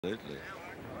Absolutely.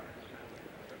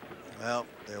 Well,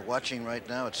 they're watching right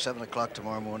now at 7 o'clock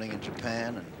tomorrow morning in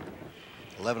Japan and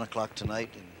 11 o'clock tonight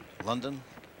in London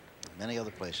and many other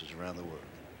places around the world.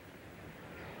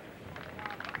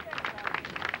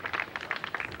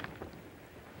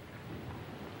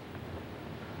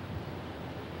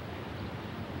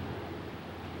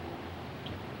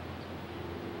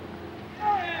 All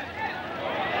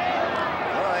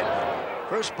right,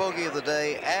 first bogey of the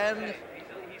day, and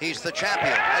he's the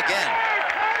champion again.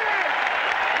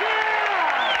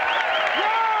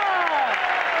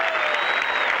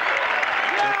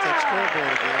 Scoreboard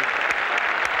again.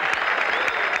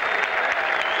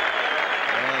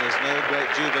 Well, there's no great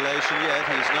jubilation yet.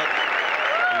 He's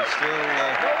still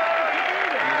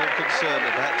a little concerned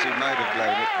that perhaps he might have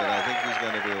blown it, but I think he's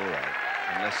going to be all right.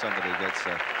 Unless somebody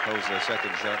holds their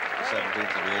second shot, the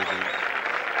 17th or the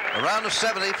 18th. A round of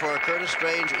 70 for Curtis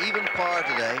Strange, even par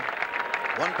today.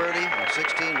 One birdie on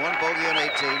 16, one bogey on 18.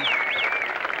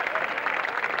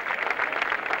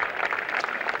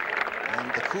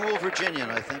 The Cool Virginian,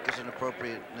 I think, is an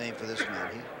appropriate name for this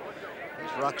man.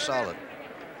 He's rock solid.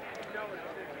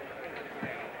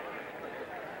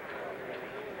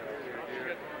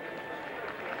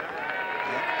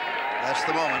 Yeah, that's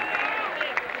the moment.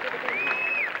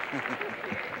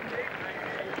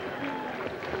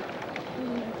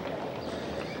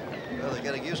 Well, they're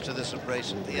getting used to this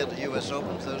embrace at the end of U.S.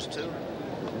 Opens, those two.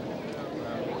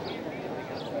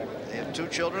 They have two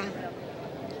children.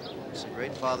 It's a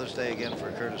great Father's Day again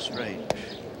for Curtis Strange.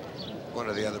 One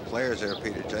of the other players there,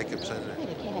 Peter Jacobson.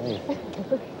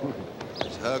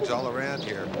 There's hugs all around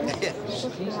here. Yes.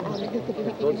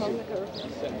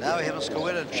 Now he must go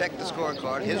in and check the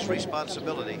scorecard. His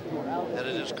responsibility that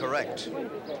it is correct.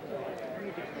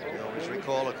 We always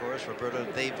recall, of course, Roberto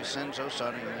De Vicenzo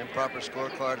signing an improper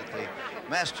scorecard at the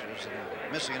Masters and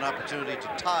missing an opportunity to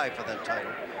tie for that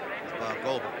title with Bob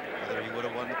Goldberg. Whether he would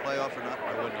have won the playoff or not,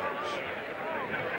 I wouldn't know.